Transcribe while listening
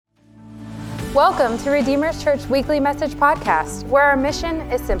Welcome to Redeemer's Church Weekly Message Podcast, where our mission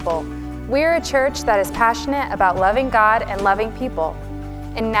is simple. We're a church that is passionate about loving God and loving people.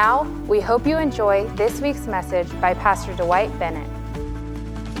 And now, we hope you enjoy this week's message by Pastor Dwight Bennett.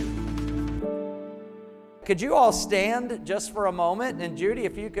 Could you all stand just for a moment? And Judy,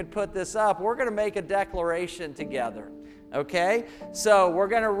 if you could put this up, we're going to make a declaration together. Okay? So we're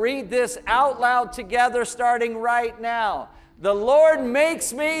going to read this out loud together starting right now. The Lord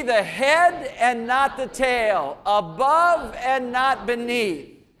makes me the head and not the tail, above and not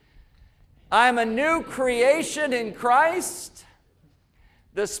beneath. I'm a new creation in Christ.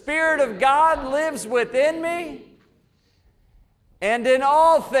 The Spirit of God lives within me. And in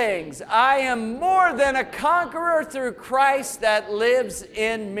all things, I am more than a conqueror through Christ that lives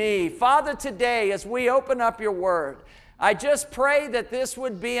in me. Father, today, as we open up your word, I just pray that this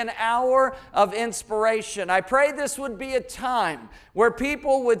would be an hour of inspiration. I pray this would be a time where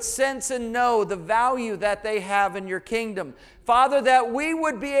people would sense and know the value that they have in your kingdom. Father, that we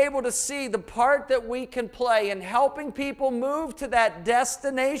would be able to see the part that we can play in helping people move to that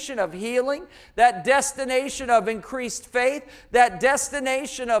destination of healing, that destination of increased faith, that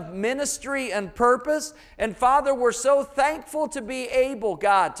destination of ministry and purpose. And Father, we're so thankful to be able,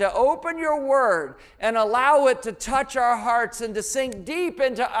 God, to open your word and allow it to touch our hearts and to sink deep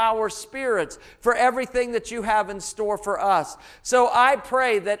into our spirits for everything that you have in store for us. So I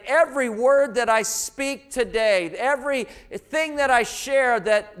pray that every word that I speak today, everything that I share,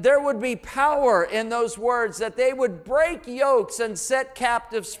 that there would be power in those words, that they would break yokes and set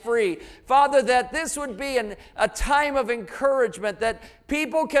captives free. Father, that this would be a time of encouragement, that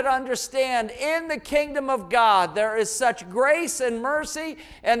people could understand in the kingdom of God there is such grace and mercy,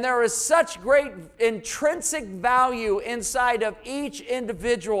 and there is such great intrinsic value inside of each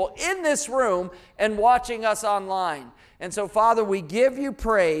individual in this room and watching us online. And so, Father, we give you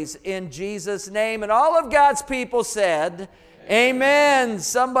praise in Jesus' name. And all of God's people said, amen.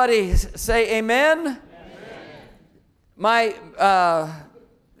 Somebody say amen. Amen. My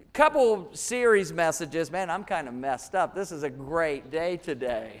couple series messages, man, I'm kind of messed up. This is a great day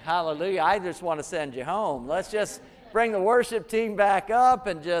today. Hallelujah. I just want to send you home. Let's just bring the worship team back up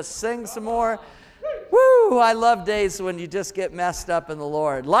and just sing some more. Woo! I love days when you just get messed up in the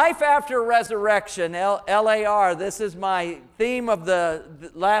Lord. Life after resurrection, LAR. This is my theme of the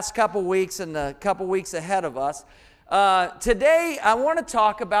last couple weeks and the couple weeks ahead of us. Today, I want to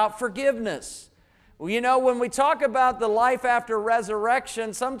talk about forgiveness. Well, you know, when we talk about the life after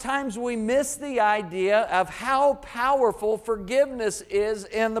resurrection, sometimes we miss the idea of how powerful forgiveness is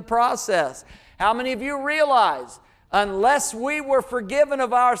in the process. How many of you realize unless we were forgiven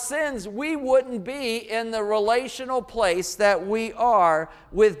of our sins, we wouldn't be in the relational place that we are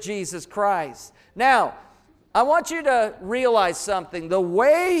with Jesus Christ? Now, I want you to realize something. The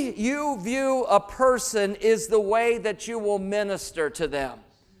way you view a person is the way that you will minister to them.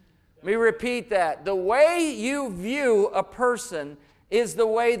 Let me repeat that. The way you view a person is the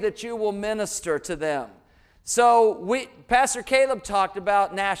way that you will minister to them. So Pastor Caleb talked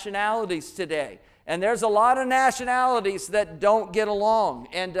about nationalities today. And there's a lot of nationalities that don't get along.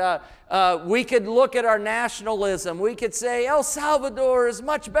 And we could look at our nationalism. We could say El Salvador is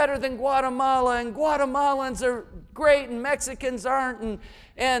much better than Guatemala, and Guatemalans are great and Mexicans aren't,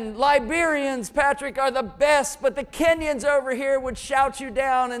 and Liberians, Patrick, are the best, but the Kenyans over here would shout you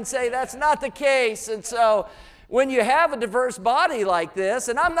down and say that's not the case. And so when you have a diverse body like this,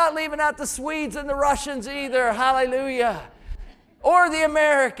 and I'm not leaving out the Swedes and the Russians either, hallelujah, or the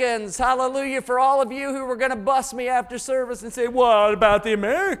Americans, hallelujah, for all of you who were going to bust me after service and say, what about the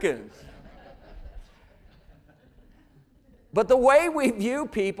Americans? But the way we view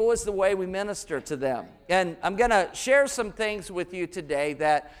people is the way we minister to them. And I'm going to share some things with you today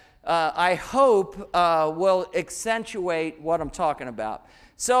that I hope will accentuate what I'm talking about.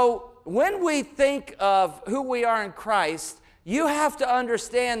 So when we think of who we are in Christ, you have to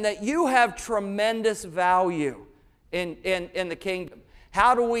understand that you have tremendous value in the kingdom.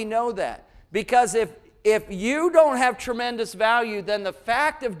 How do we know that? Because if you don't have tremendous value, then the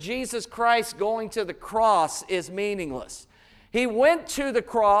fact of Jesus Christ going to the cross is meaningless. He went to the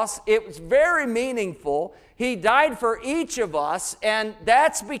cross. It was very meaningful. He died for each of us, and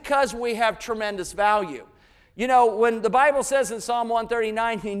that's because we have tremendous value. You know, when the Bible says in Psalm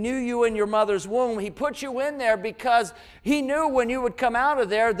 139, He knew you in your mother's womb, He put you in there because He knew when you would come out of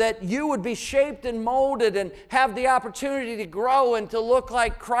there that you would be shaped and molded and have the opportunity to grow and to look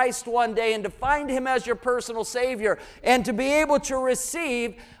like Christ one day and to find Him as your personal Savior and to be able to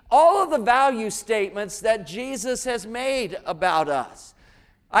receive all of the value statements that Jesus has made about us.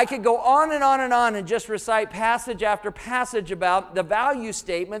 I could go on and on and on and just recite passage after passage about the value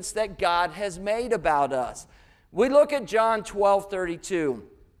statements that God has made about us. We look at John 12:32.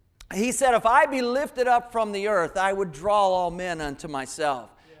 He said, if I be lifted up from the earth, I would draw all men unto myself.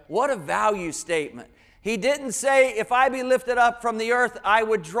 What a value statement. He didn't say, if I be lifted up from the earth, I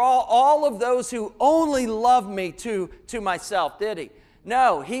would draw all of those who only love me to myself, did he?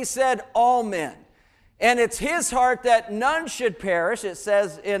 No, he said all men. And it's his heart that none should perish, it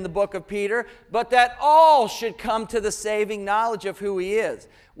says in the book of Peter, but that all should come to the saving knowledge of who he is.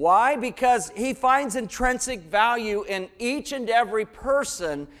 Why? Because he finds intrinsic value in each and every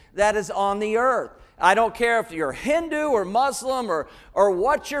person that is on the earth. I don't care if you're Hindu or Muslim or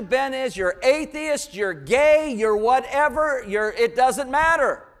what your bent is, you're atheist, you're gay, you're whatever, it doesn't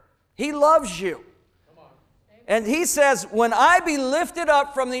matter. He loves you. And he says, when I be lifted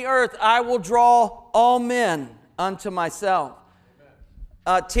up from the earth, I will draw all men unto myself.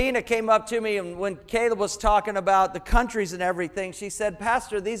 Tina came up to me, and when Caleb was talking about the countries and everything, she said,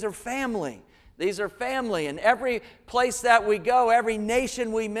 Pastor, these are family. These are family. And every place that we go, every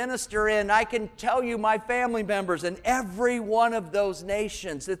nation we minister in, I can tell you my family members in every one of those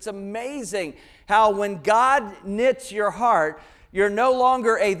nations. It's amazing how when God knits your heart, you're no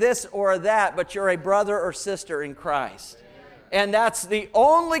longer a this or a that, but you're a brother or sister in Christ. And that's the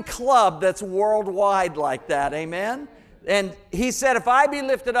only club that's worldwide like that. Amen? And he said, if I be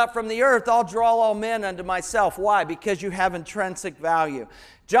lifted up from the earth, I'll draw all men unto myself. Why? Because you have intrinsic value.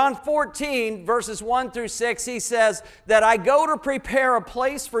 John 14, verses 1 through 6, he says that I go to prepare a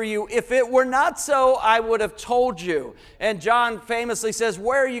place for you. If it were not so, I would have told you. And John famously says,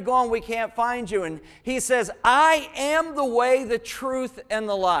 where are you going? We can't find you. And he says, I am the way, the truth, and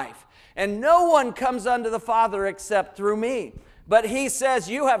the life. And no one comes unto the Father except through me. But he says,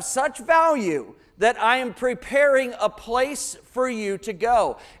 you have such value that I am preparing a place for you to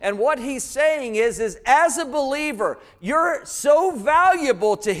go. And what he's saying is as a believer, you're so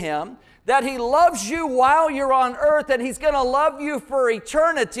valuable to him that he loves you while you're on earth, and he's going to love you for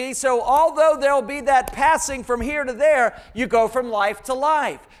eternity. So although there'll be that passing from here to there, you go from life to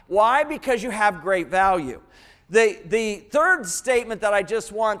life. Why? Because you have great value. The third statement that I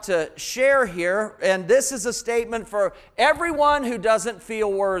just want to share here, and this is a statement for everyone who doesn't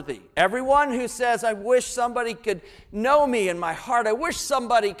feel worthy. Everyone who says, I wish somebody could know me in my heart. I wish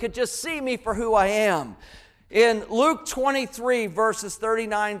somebody could just see me for who I am. In Luke 23, verses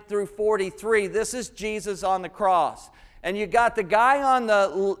 39 through 43, this is Jesus on the cross. And you got the guy on the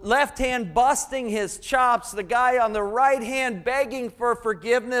left hand busting his chops, the guy on the right hand begging for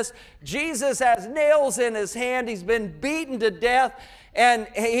forgiveness. Jesus has nails in his hand. He's been beaten to death. And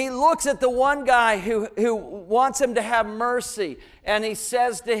he looks at the one guy who wants him to have mercy. And he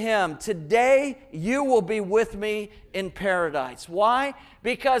says to him, today you will be with me in paradise. Why?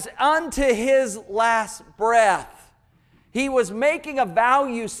 Because unto his last breath, he was making a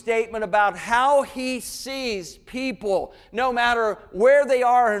value statement about how he sees people, no matter where they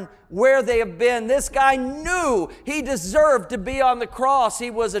are and where they have been. This guy knew he deserved to be on the cross. He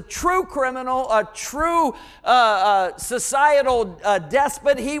was a true criminal, a true societal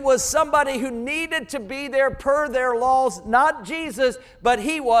despot. He was somebody who needed to be there per their laws. Not Jesus, but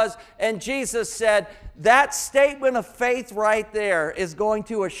he was. And Jesus said, that statement of faith right there is going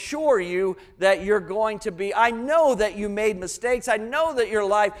to assure you that you're going to be. I know that you made mistakes. I know that your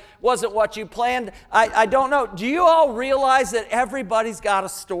life wasn't what you planned. I don't know. Do you all realize that everybody's got a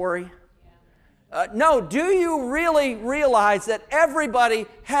story? No. Do you really realize that everybody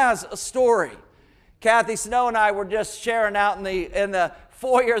has a story? Kathy Snow and I were just sharing out in the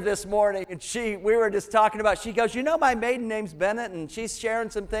foyer this morning, and we were just talking about, she goes, you know, my maiden name's Bennett, and she's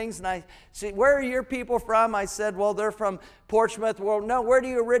sharing some things, and I said, where are your people from? I said, well, they're from Portsmouth. Well, no, where do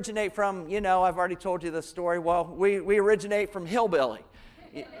you originate from? You know, I've already told you this story. Well, we originate from hillbilly.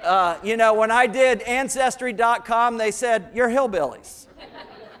 You know, when I did Ancestry.com, they said, you're hillbillies.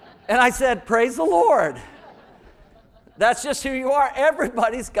 And I said, praise the Lord. That's just who you are.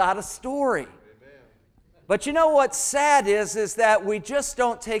 Everybody's got a story. But you know what's sad is that we just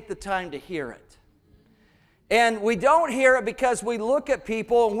don't take the time to hear it. And we don't hear it because we look at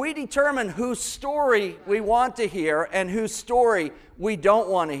people and we determine whose story we want to hear and whose story we don't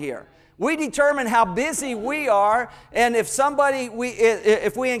want to hear. We determine how busy we are, and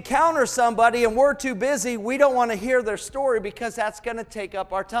if we encounter somebody and we're too busy, we don't want to hear their story because that's going to take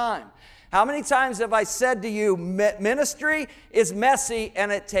up our time. How many times have I said to you, ministry is messy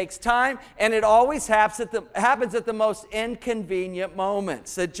and it takes time, and it always happens at the most inconvenient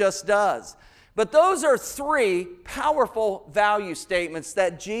moments. It just does. But those are three powerful value statements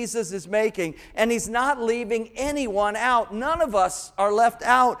that Jesus is making, and he's not leaving anyone out. None of us are left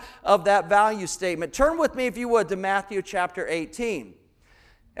out of that value statement. Turn with me, if you would, to Matthew chapter 18.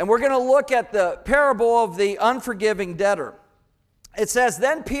 And we're going to look at the parable of the unforgiving debtor. It says,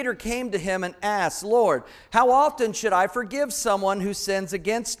 "Then Peter came to him and asked, 'Lord, how often should I forgive someone who sins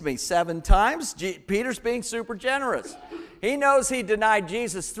against me? 7 times? Peter's being super generous. He knows he denied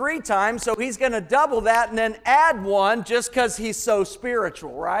Jesus 3 times, so he's going to double that and then add 1 just because he's so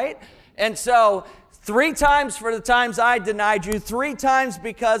spiritual, right? And so 3 times for the times I denied you, 3 times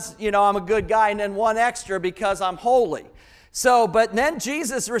because, I'm a good guy, and then 1 extra because I'm holy. So, but then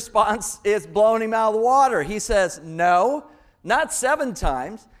Jesus' response is blowing him out of the water. He says, "No, not 7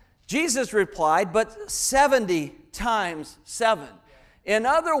 times. Jesus replied, "But 70 times 7. In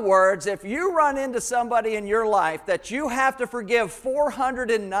other words, if you run into somebody in your life that you have to forgive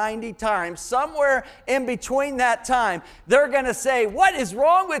 490 times, somewhere in between that time, they're going to say, "What is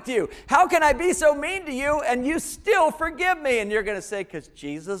wrong with you? How can I be so mean to you and you still forgive me?" And you're going to say, "Because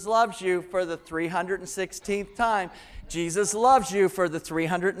Jesus loves you for the 316th time. Jesus loves you for the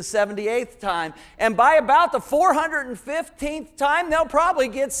 378th time. And by about the 415th time, they'll probably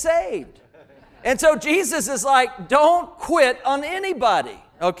get saved." And so Jesus is like, don't quit on anybody,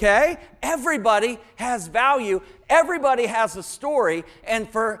 okay? Everybody has value. Everybody has a story. And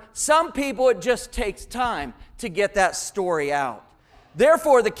for some people, it just takes time to get that story out.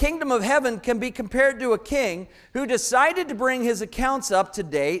 Therefore, the kingdom of heaven can be compared to a king who decided to bring his accounts up to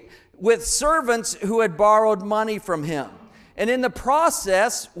date with servants who had borrowed money from him. And in the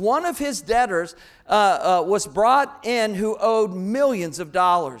process, one of his debtors was brought in who owed millions of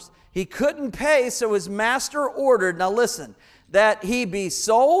dollars. He couldn't pay, so his master ordered, now listen, that he be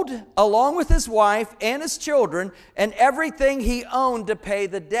sold along with his wife and his children and everything he owned to pay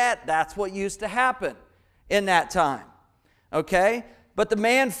the debt. That's what used to happen in that time. Okay? But the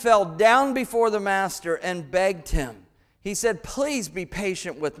man fell down before the master and begged him. He said, "Please be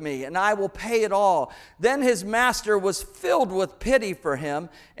patient with me, and I will pay it all." Then his master was filled with pity for him,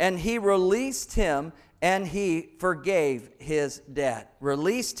 and he released him, and he forgave his debt.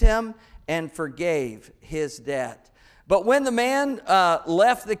 Released him and forgave his debt. But when the man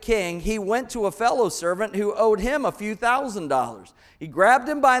left the king, he went to a fellow servant who owed him a few $1,000s. He grabbed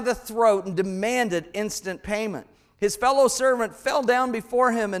him by the throat and demanded instant payment. His fellow servant fell down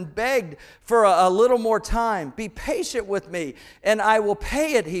before him and begged for a little more time. "Be patient with me, and I will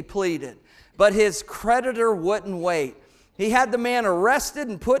pay it," he pleaded. But his creditor wouldn't wait. He had the man arrested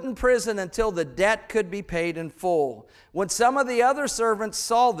and put in prison until the debt could be paid in full. When some of the other servants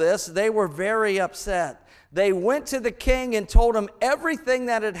saw this, they were very upset. They went to the king and told him everything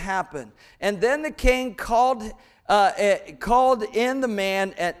that had happened. And then the king called in the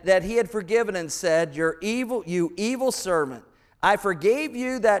man that he had forgiven and said, you evil servant, I forgave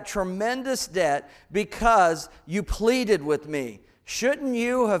you that tremendous debt because you pleaded with me. Shouldn't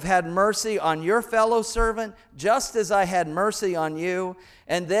you have had mercy on your fellow servant, just as I had mercy on you?"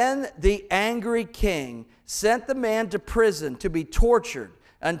 And then the angry king sent the man to prison to be tortured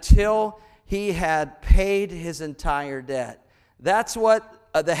until he had paid his entire debt. That's what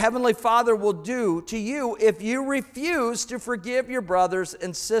the Heavenly Father will do to you if you refuse to forgive your brothers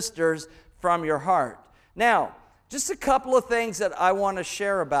and sisters from your heart. Now, just a couple of things that I want to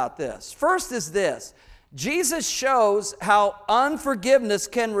share about this. First is this. Jesus shows how unforgiveness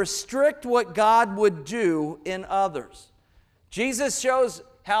can restrict what God would do in others. Jesus shows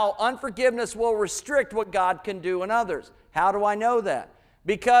how unforgiveness will restrict what God can do in others. How do I know that?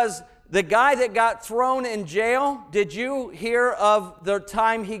 Because the guy that got thrown in jail, did you hear of the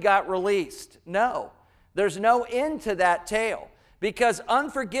time he got released? No. There's no end to that tale because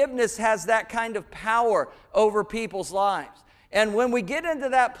unforgiveness has that kind of power over people's lives. And when we get into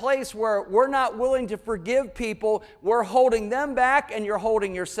that place where we're not willing to forgive people, we're holding them back and you're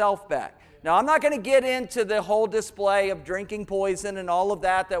holding yourself back. Now, I'm not going to get into the whole display of drinking poison and all of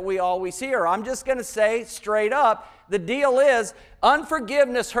that we always hear. I'm just going to say straight up, the deal is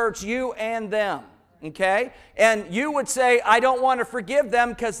unforgiveness hurts you and them. Okay? And you would say, I don't want to forgive them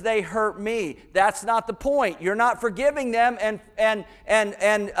because they hurt me. That's not the point. You're not forgiving them and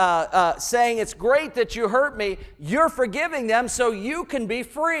saying it's great that you hurt me. You're forgiving them so you can be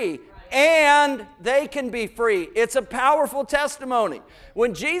free. And they can be free. It's a powerful testimony.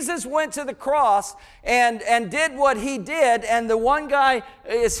 When Jesus went to the cross and did what he did, and the one guy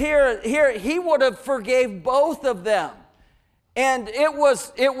is here, he would have forgave both of them. And it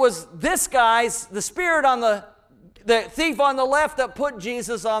was this guy's, the spirit on the thief on the left that put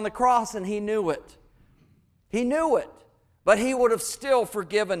Jesus on the cross, and he knew it. He knew it. But he would have still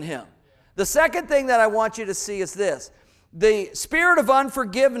forgiven him. The second thing that I want you to see is this. The spirit of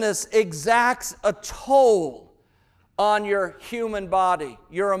unforgiveness exacts a toll on your human body,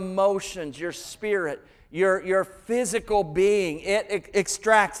 your emotions, your spirit, your physical being. It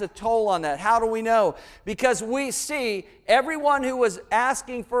extracts a toll on that. How do we know? Because we see everyone who was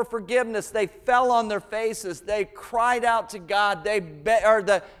asking for forgiveness, they fell on their faces. They cried out to God,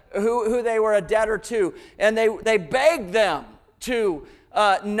 who they were a debtor to, and they begged them to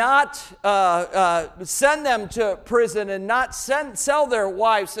not send them to prison and not sell their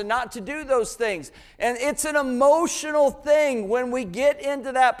wives and not to do those things. And it's an emotional thing when we get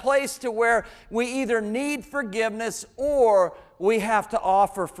into that place to where we either need forgiveness or we have to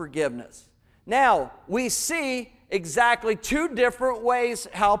offer forgiveness. Now, we see exactly two different ways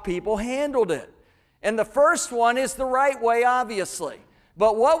how people handled it. And the first one is the right way, obviously.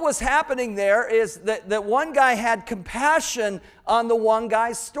 But what was happening there is that one guy had compassion on the one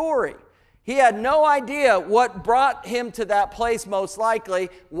guy's story. He had no idea what brought him to that place, most likely.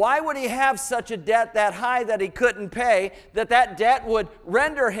 Why would he have such a debt that high that he couldn't pay, that debt would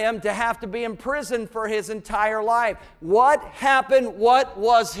render him to have to be in prison for his entire life? What happened? What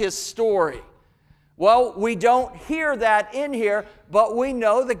was his story? Well, we don't hear that in here, but we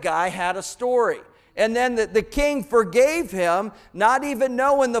know the guy had a story. And then the king forgave him, not even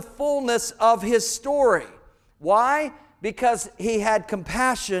knowing the fullness of his story. Why? Because he had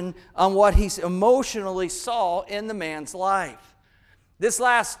compassion on what he emotionally saw in the man's life. This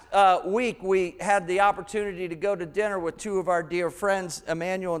last week, we had the opportunity to go to dinner with two of our dear friends,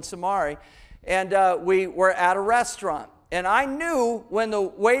 Emmanuel and Samari, and we were at a restaurant. And I knew when the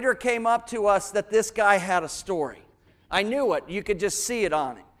waiter came up to us that this guy had a story. I knew it. You could just see it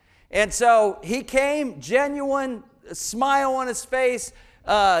on him. And so he came, genuine, smile on his face,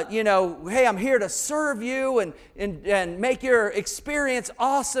 hey, I'm here to serve you and make your experience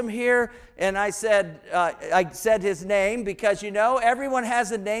awesome here. And I said his name because, everyone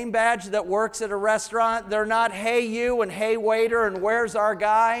has a name badge that works at a restaurant. They're not, hey you and hey waiter and where's our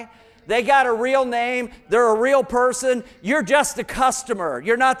guy. They got a real name. They're a real person. You're just a customer.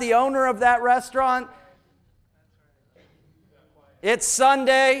 You're not the owner of that restaurant. It's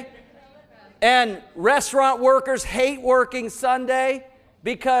Sunday. And restaurant workers hate working Sunday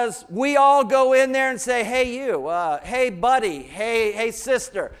because we all go in there and say, hey you, hey buddy, hey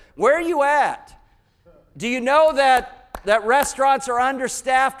sister, where are you at? Do you know that restaurants are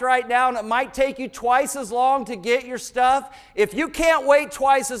understaffed right now and it might take you twice as long to get your stuff? If you can't wait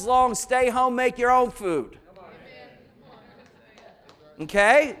twice as long, stay home, make your own food.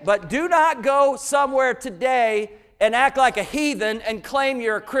 Okay? But do not go somewhere today and act like a heathen and claim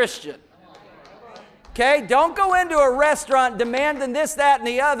you're a Christian. Okay, don't go into a restaurant demanding this, that, and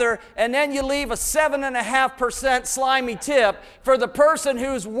the other, and then you leave a 7.5% slimy tip for the person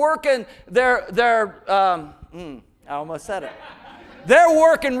who's working I almost said it. They're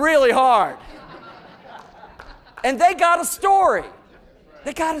working really hard. And they got a story.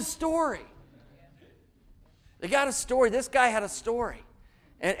 They got a story. This guy had a story.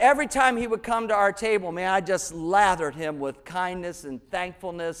 And every time he would come to our table, man, I just lathered him with kindness and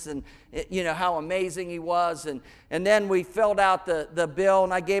thankfulness and, how amazing he was. And then we filled out the bill,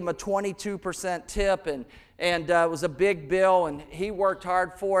 and I gave him a 22% tip, and it was a big bill, and he worked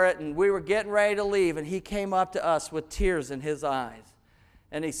hard for it, and we were getting ready to leave, and he came up to us with tears in his eyes.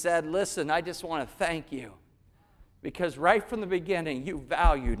 And he said, listen, I just want to thank you because right from the beginning, you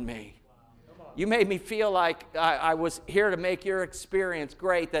valued me. You made me feel like I was here to make your experience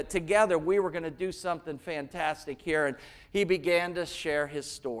great, that together we were going to do something fantastic here. And he began to share his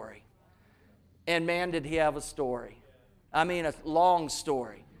story. And man, did he have a story. I mean, a long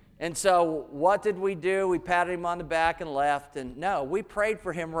story. And so what did we do? We patted him on the back and left. And no, we prayed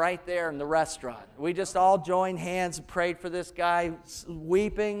for him right there in the restaurant. We just all joined hands and prayed for this guy,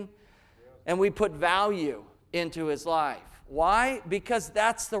 weeping. And we put value into his life. Why? Because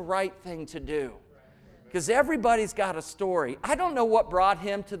that's the right thing to do. Because everybody's got a story. I don't know what brought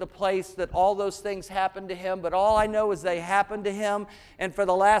him to the place that all those things happened to him, but all I know is they happened to him. And for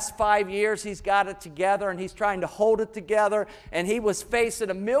the last 5 years, he's got it together, and he's trying to hold it together. And he was facing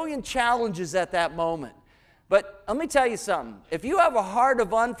a million challenges at that moment. But let me tell you something. If you have a heart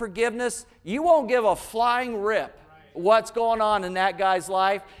of unforgiveness, you won't give a flying rip what's going on in that guy's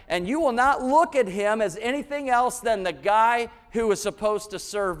life, and you will not look at him as anything else than the guy who is supposed to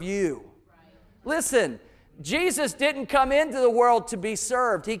serve you. Listen, Jesus didn't come into the world to be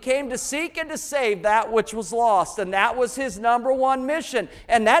served. He came to seek and to save that which was lost, and that was his number one mission,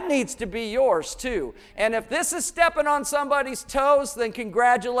 and that needs to be yours too. And if this is stepping on somebody's toes, then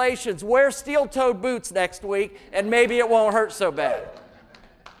congratulations. Wear steel-toed boots next week, and maybe it won't hurt so bad.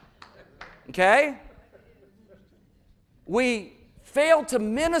 Okay? We fail to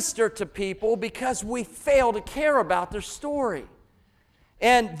minister to people because we fail to care about their story.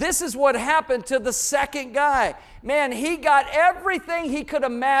 And this is what happened to the second guy. Man, he got everything he could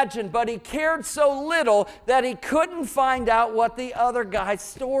imagine, but he cared so little that he couldn't find out what the other guy's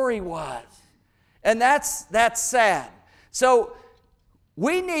story was. And that's sad. So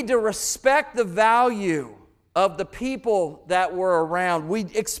we need to respect the value of the people that we're around. We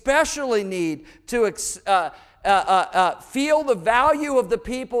especially need to feel the value of the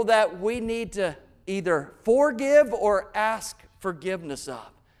people that we need to either forgive or ask forgiveness of.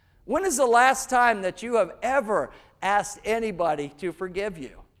 When is the last time that you have ever asked anybody to forgive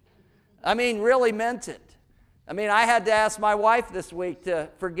you? I mean, really meant it. I mean, I had to ask my wife this week to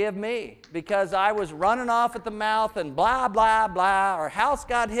forgive me because I was running off at the mouth and blah, blah, blah. Our house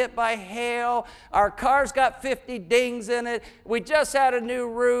got hit by hail. Our car's got 50 dings in it. We just had a new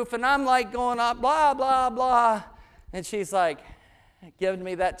roof, and I'm like going up, blah, blah, blah. And she's like giving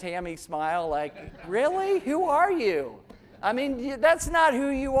me that Tammy smile like, really? Who are you? I mean, that's not who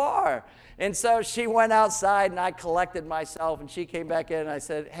you are. And so she went outside, and I collected myself, and she came back in, and I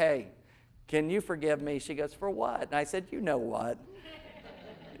said, hey, can you forgive me? She goes, for what? And I said, you know what?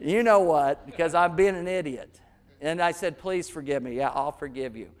 You know what? Because I'm being an idiot. And I said, please forgive me. Yeah, I'll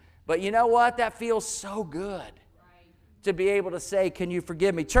forgive you. But you know what? That feels so good to be able to say, can you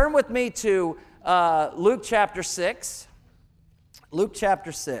forgive me? Turn with me to Luke chapter 6. Luke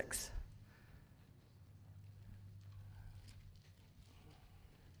chapter 6.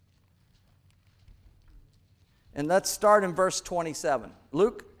 And let's start in verse 27.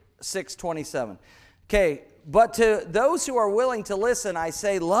 Luke 6:27. Okay, but to those who are willing to listen, I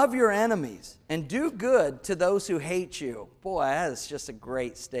say, love your enemies and do good to those who hate you. Boy, that is just a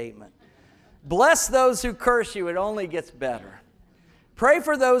great statement. Bless those who curse you. It only gets better. Pray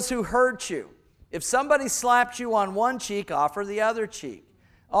for those who hurt you. If somebody slaps you on one cheek, offer the other cheek.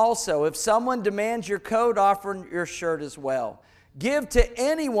 Also, if someone demands your coat, offer your shirt as well. Give to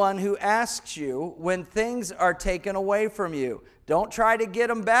anyone who asks you when things are taken away from you. Don't try to get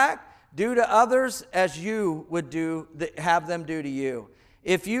them back. Do to others as you would have them do to you.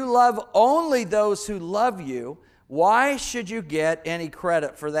 If you love only those who love you, why should you get any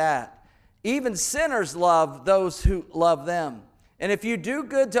credit for that? Even sinners love those who love them. And if you do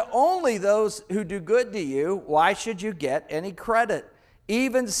good to only those who do good to you, why should you get any credit?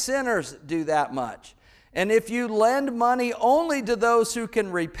 Even sinners do that much. And if you lend money only to those who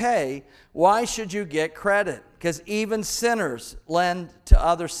can repay, why should you get credit? Because even sinners lend to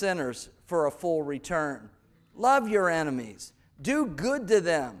other sinners for a full return. Love your enemies. Do good to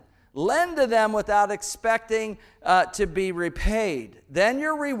them. Lend to them without expecting to be repaid. Then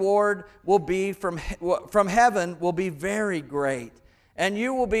your reward will be from heaven will be very great. And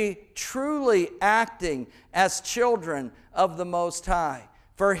you will be truly acting as children of the Most High.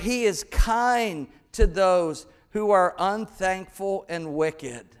 For He is kind to those who are unthankful and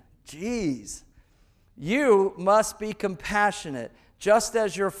wicked. Jeez. You must be compassionate, just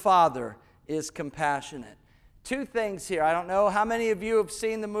as your Father is compassionate. Two things here. I don't know how many of you have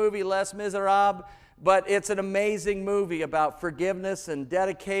seen the movie Les Miserables, but it's an amazing movie about forgiveness and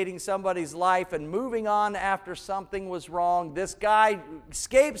dedicating somebody's life and moving on after something was wrong. This guy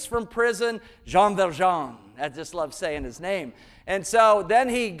escapes from prison, Jean Valjean. I just love saying his name. And so then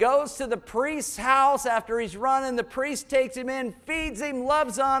he goes to the priest's house after he's running. The priest takes him in, feeds him,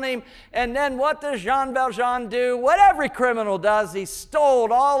 loves on him. And then what does Jean Valjean do? What every criminal does. He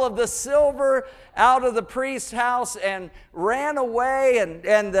stole all of the silver out of the priest's house and ran away.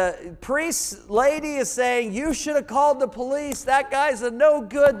 And the priest's lady is saying, you should have called the police. That guy's a no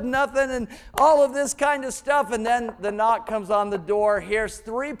good nothing and all of this kind of stuff. And then the knock comes on the door. Here's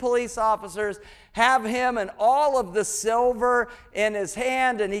 3 police officers, have him and all of the silver in his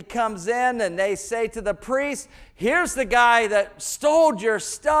hand, and he comes in and they say to the priest, here's the guy that stole your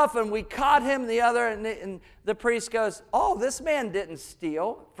stuff and we caught him. And the priest goes, oh, this man didn't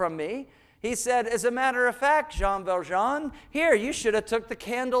steal from me. He said, as a matter of fact, Jean Valjean, here, you should have took the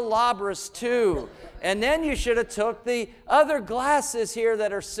candelabras too. And then you should have took the other glasses here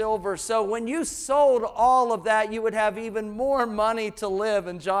that are silver. So when you sold all of that, you would have even more money to live.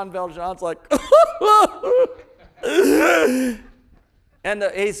 And Jean Valjean's like, and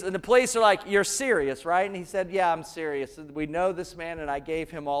the police are like, you're serious, right? And he said, yeah, I'm serious. We know this man, and I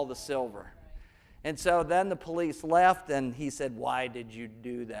gave him all the silver. And so then the police left, and he said, why did you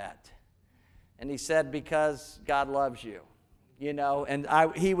do that? And he said, because God loves you, and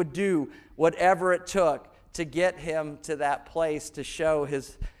he would do whatever it took to get him to that place to show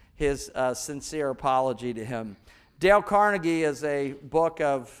his sincere apology to him. Dale Carnegie is a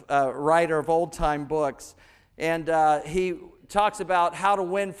writer of old-time books, and he talks about how to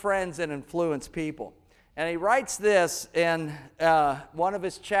win friends and influence people. And he writes this in one of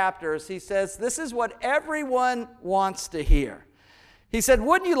his chapters. He says, "This is what everyone wants to hear." He said,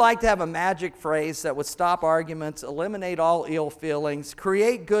 "Wouldn't you like to have a magic phrase that would stop arguments, eliminate all ill feelings,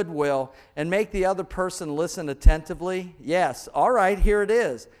 create goodwill, and make the other person listen attentively? Yes, all right, here it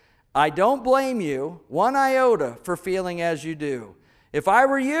is. I don't blame you one iota for feeling as you do. If I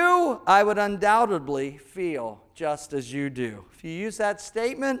were you, I would undoubtedly feel just as you do." If you use that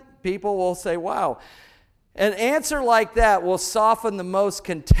statement, people will say, wow. An answer like that will soften the most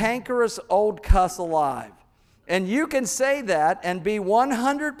cantankerous old cuss alive. And you can say that and be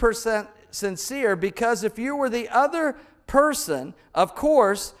 100% sincere, because if you were the other person, of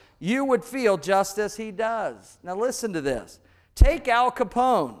course, you would feel just as he does. Now listen to this. Take Al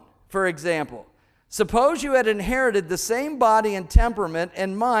Capone, for example. Suppose you had inherited the same body and temperament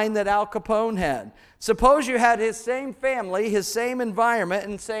and mind that Al Capone had. Suppose you had his same family, his same environment,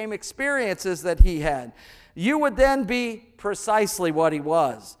 and same experiences that he had. You would then be precisely what he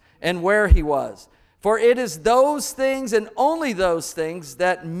was and where he was. For it is those things and only those things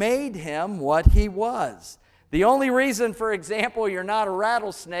that made him what he was. The only reason, for example, you're not a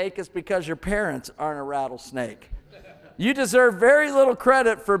rattlesnake is because your parents aren't a rattlesnake. You deserve very little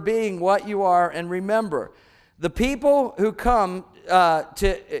credit for being what you are. And remember, the people who come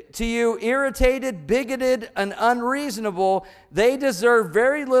to you irritated, bigoted, and unreasonable, they deserve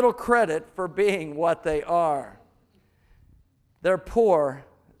very little credit for being what they are. They're poor,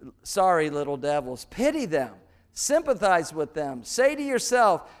 sorry little devils. Pity them. Sympathize with them. Say to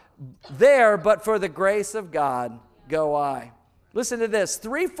yourself, there, but for the grace of God, go I. Listen to this.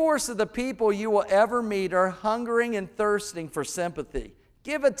 3/4 of the people you will ever meet are hungering and thirsting for sympathy.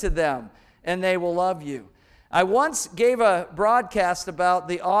 Give it to them, and they will love you. I once gave a broadcast about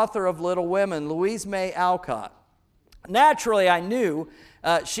the author of Little Women, Louise May Alcott. Naturally, I knew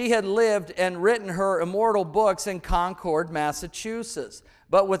she had lived and written her immortal books in Concord, Massachusetts.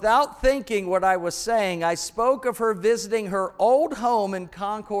 But without thinking what I was saying, I spoke of her visiting her old home in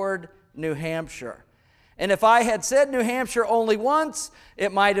Concord, New Hampshire. And if I had said New Hampshire only once,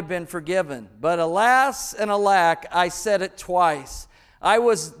 it might have been forgiven. But alas and alack, I said it twice. I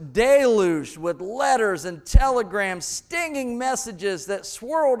was deluged with letters and telegrams, stinging messages that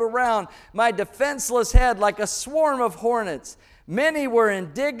swirled around my defenseless head like a swarm of hornets. Many were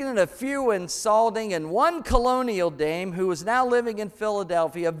indignant, a few insulting, and one colonial dame who was now living in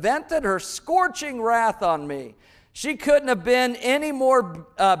Philadelphia vented her scorching wrath on me. She couldn't have been any more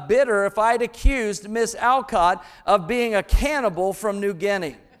bitter if I'd accused Miss Alcott of being a cannibal from New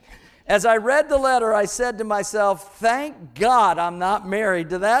Guinea. As I read the letter, I said to myself, thank God I'm not married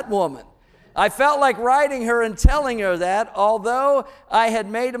to that woman. I felt like writing her and telling her that, although I had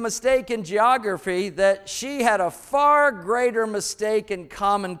made a mistake in geography, that she had a far greater mistake in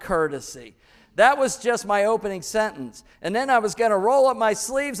common courtesy. That was just my opening sentence. And then I was going to roll up my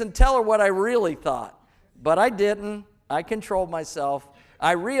sleeves and tell her what I really thought. But I didn't. I controlled myself.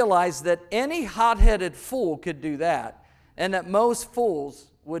 I realized that any hot-headed fool could do that, and that most fools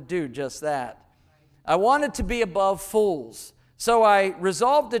would do just that. I wanted to be above fools, so I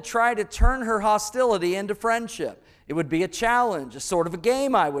resolved to try to turn her hostility into friendship. It would be a challenge, a sort of a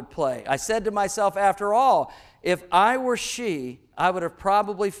game I would play. I said to myself, after all, if I were she, I would have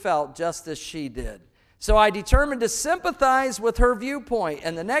probably felt just as she did. So I determined to sympathize with her viewpoint,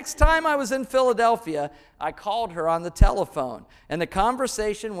 and the next time I was in Philadelphia, I called her on the telephone, and the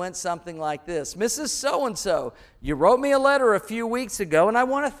conversation went something like this. Mrs. So-and-so, you wrote me a letter a few weeks ago, and I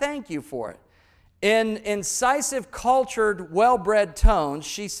want to thank you for it. In incisive, cultured, well-bred tones,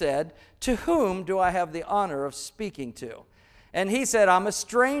 she said, to whom do I have the honor of speaking to? And he said, I'm a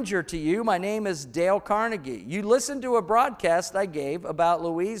stranger to you. My name is Dale Carnegie. You listened to a broadcast I gave about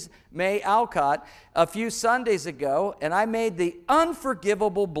Louise May Alcott a few Sundays ago, and I made the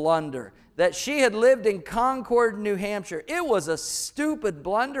unforgivable blunder that she had lived in Concord, New Hampshire. It was a stupid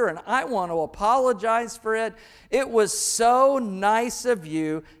blunder, and I want to apologize for it. It was so nice of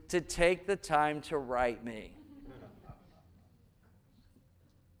you to take the time to write me.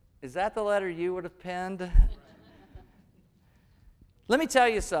 Is that the letter you would have penned? Let me tell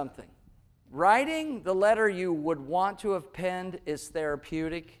you something. Writing the letter you would want to have penned is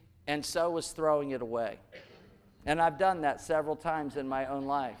therapeutic, and so is throwing it away. And I've done that several times in my own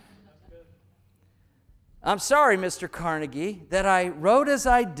life. I'm sorry, Mr. Carnegie, that I wrote as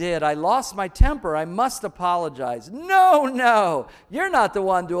I did. I lost my temper. I must apologize. No, you're not the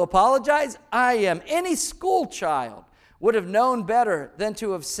one to apologize. I am. Any school child would have known better than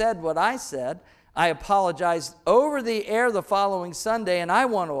to have said what I said. I apologized over the air the following Sunday, and I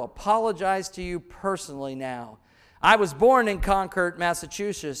want to apologize to you personally now. I was born in Concord,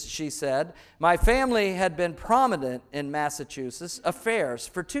 Massachusetts, she said. My family had been prominent in Massachusetts affairs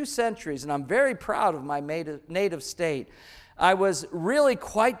for 2 centuries, and I'm very proud of my native state. I was really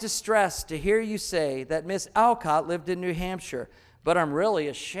quite distressed to hear you say that Miss Alcott lived in New Hampshire, but I'm really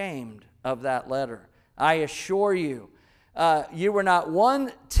ashamed of that letter. I assure you, you were not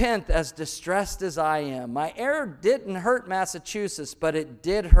 1/10 as distressed as I am. My error didn't hurt Massachusetts, but it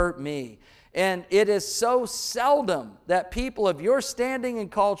did hurt me. And it is so seldom that people of your standing and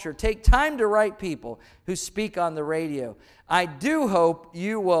culture take time to write people who speak on the radio. I do hope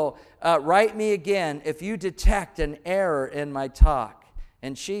you will write me again if you detect an error in my talk.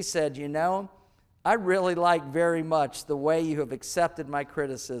 And she said, you know, I really like very much the way you have accepted my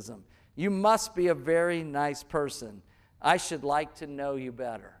criticism. You must be a very nice person. I should like to know you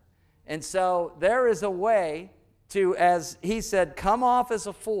better. And so there is a way to, as he said, come off as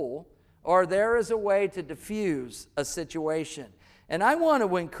a fool, or there is a way to diffuse a situation. And I want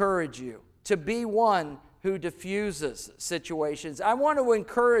to encourage you to be one who diffuses situations. I want to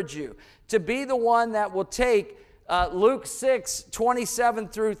encourage you to be the one that will take Luke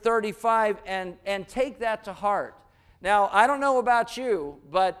 6:27 through 35 and take that to heart. Now, I don't know about you,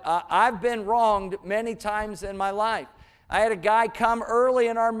 but I've been wronged many times in my life. I had a guy come early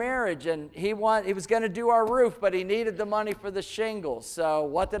in our marriage, and he was going to do our roof, but he needed the money for the shingles. So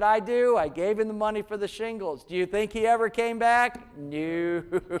what did I do? I gave him the money for the shingles. Do you think he ever came back?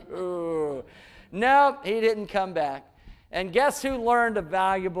 No. No, he didn't come back. And guess who learned a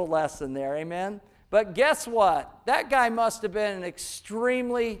valuable lesson there? Amen? But guess what? That guy must have been in an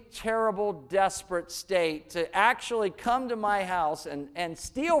extremely terrible, desperate state to actually come to my house and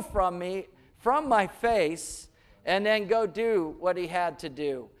steal from me, from my face, and then go do what he had to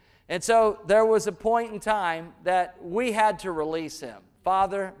do. And so there was a point in time that we had to release him.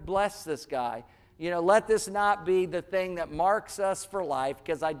 Father, bless this guy. You know, let this not be the thing that marks us for life,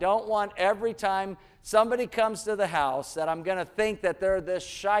 because I don't want every time somebody comes to the house that I'm going to think that they're this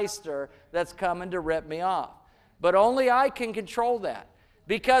shyster that's coming to rip me off. But only I can control that.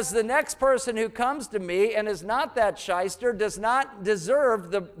 Because the next person who comes to me and is not that shyster does not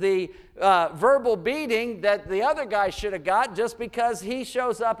deserve the verbal beating that the other guy should have got just because he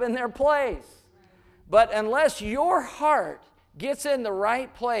shows up in their place. But unless your heart gets in the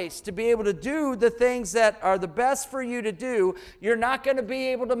right place to be able to do the things that are the best for you to do, you're not going to be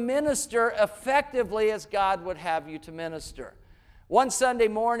able to minister effectively as God would have you to minister. One Sunday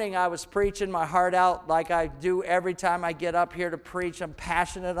morning, I was preaching my heart out like I do every time I get up here to preach. I'm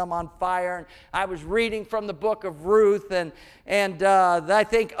passionate, I'm on fire, and I was reading from the book of Ruth, and I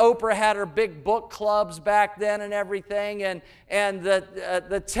think Oprah had her big book clubs back then and everything, and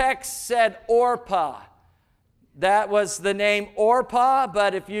the text said Orpah. That was the name Orpah,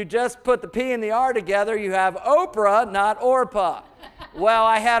 but if you just put the P and the R together, you have Oprah, not Orpah. Well,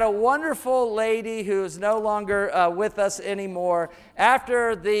 I had a wonderful lady who is no longer with us anymore.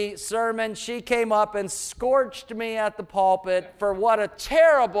 After the sermon, she came up and scorched me at the pulpit for what a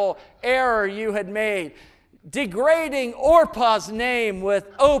terrible error you had made, degrading Orpah's name with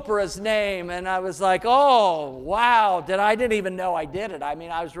Oprah's name. And I was like, oh, wow, I didn't even know I did it. I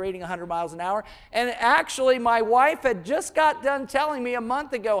mean, I was reading 100 miles an hour. And actually, my wife had just got done telling me a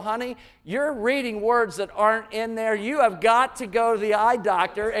month ago, honey, you're reading words that aren't in there. You have got to go to the eye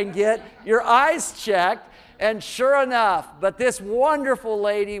doctor and get your eyes checked. And sure enough, but this wonderful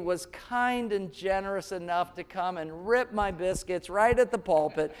lady was kind and generous enough to come and rip my biscuits right at the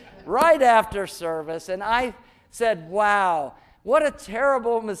pulpit, right after service. And I said, wow, what a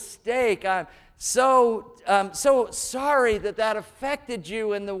terrible mistake. I'm so sorry that affected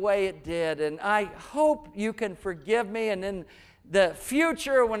you in the way it did. And I hope you can forgive me. And in the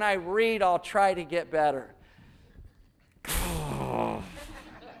future, when I read, I'll try to get better.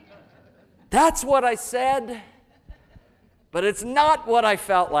 That's what I said, but it's not what I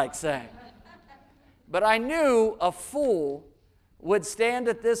felt like saying. But I knew a fool would stand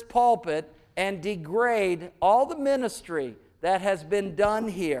at this pulpit and degrade all the ministry that has been done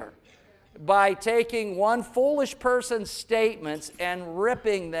here by taking one foolish person's statements and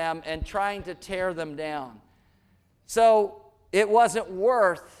ripping them and trying to tear them down. So it wasn't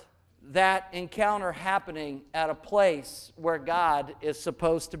worth that encounter happening at a place where God is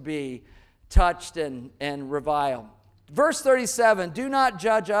supposed to be touched and reviled. Verse 37, do not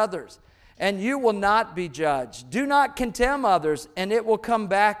judge others, and you will not be judged. Do not condemn others, and it will come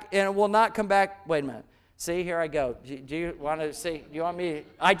back, and it will not come back. Wait a minute. See, here I go. Do you want to see? You want me?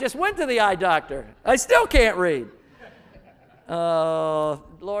 I just went to the eye doctor. I still can't read.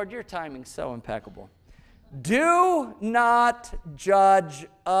 Lord, your timing's so impeccable. Do not judge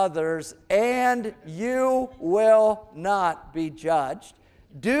others, and you will not be judged.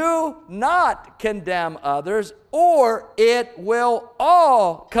 Do not condemn others, or it will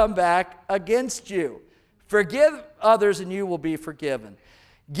all come back against you. Forgive others, and you will be forgiven.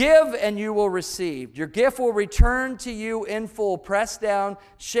 Give, and you will receive. Your gift will return to you in full, pressed down,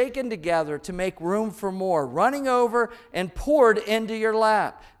 shaken together to make room for more, running over and poured into your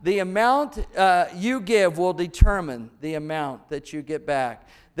lap. The amount you give will determine the amount that you get back.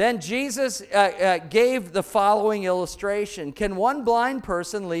 Then Jesus gave the following illustration. Can one blind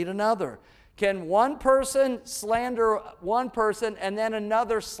person lead another? Can one person slander one person and then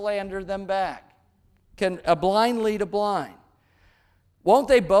another slander them back? Can a blind lead a blind? Won't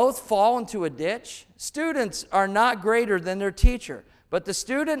they both fall into a ditch? Students are not greater than their teacher, but the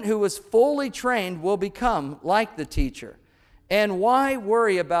student who is fully trained will become like the teacher. And why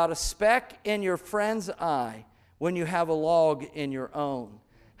worry about a speck in your friend's eye when you have a log in your own?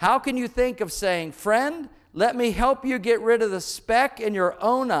 How can you think of saying, "Friend, let me help you get rid of the speck in your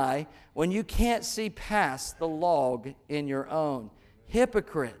own eye," when you can't see past the log in your own?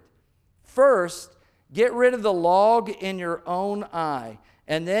 Hypocrite. First, get rid of the log in your own eye,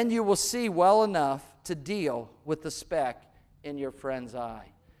 and then you will see well enough to deal with the speck in your friend's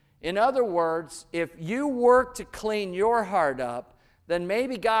eye. In other words, if you work to clean your heart up, then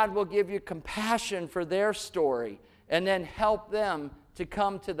maybe God will give you compassion for their story and then help them to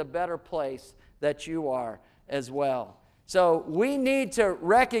come to the better place that you are as well. So we need to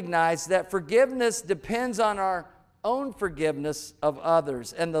recognize that forgiveness depends on our own forgiveness of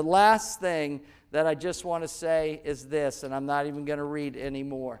others. And the last thing that I just want to say is this, and I'm not even going to read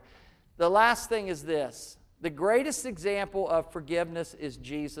anymore. The last thing is this. The greatest example of forgiveness is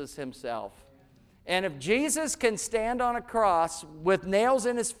Jesus himself. And if Jesus can stand on a cross with nails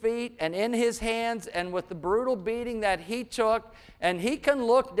in his feet and in his hands and with the brutal beating that he took, and he can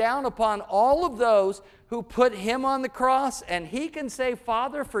look down upon all of those who put him on the cross, and he can say,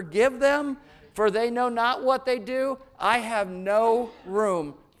 "Father, forgive them, for they know not what they do," I have no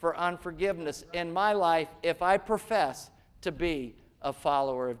room for unforgiveness in my life if I profess to be a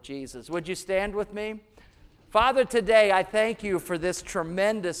follower of Jesus. Would you stand with me? Father, today I thank you for this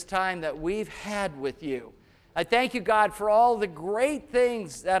tremendous time that we've had with you. I thank you, God, for all the great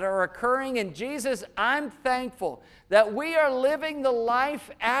things that are occurring. And Jesus, I'm thankful that we are living the life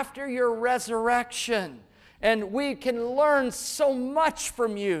after your resurrection. And we can learn so much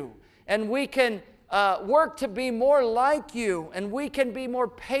from you. And we can work to be more like you, and we can be more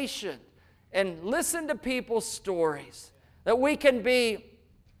patient and listen to people's stories, that we can be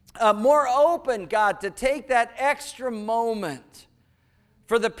more open, God, to take that extra moment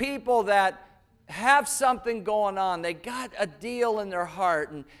for the people that have something going on. They got a deal in their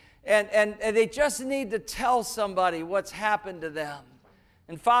heart, and they just need to tell somebody what's happened to them.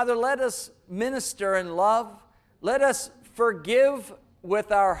 And Father, let us minister in love. Let us forgive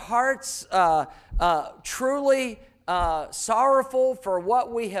with our hearts truly sorrowful for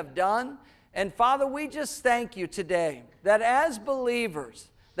what we have done. And Father, we just thank you today that as believers,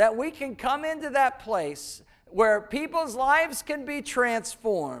 that we can come into that place where people's lives can be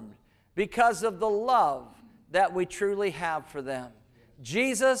transformed because of the love that we truly have for them.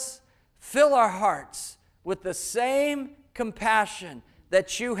 Jesus, fill our hearts with the same compassion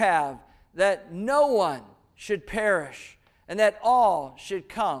that you have, that no one should perish, and that all should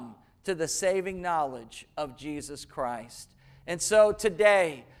come to the saving knowledge of Jesus Christ. And so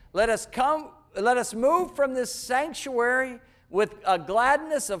today, let us move from this sanctuary with a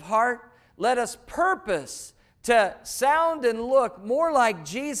gladness of heart. Let us purpose to sound and look more like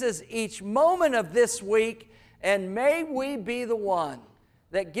Jesus each moment of this week, and may we be the one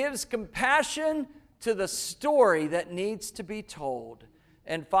that gives compassion to the story that needs to be told.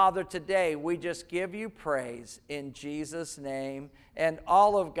 And Father, today we just give you praise in Jesus' name. And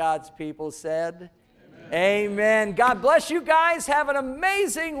all of God's people said, Amen. Amen. God bless you guys. Have an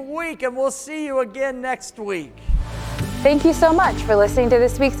amazing week, and we'll see you again next week. Thank you so much for listening to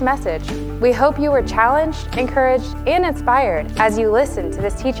this week's message. We hope you were challenged, encouraged, and inspired as you listened to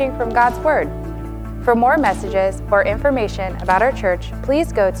this teaching from God's Word. For more messages or information about our church,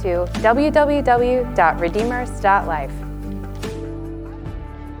 please go to www.redeemers.life.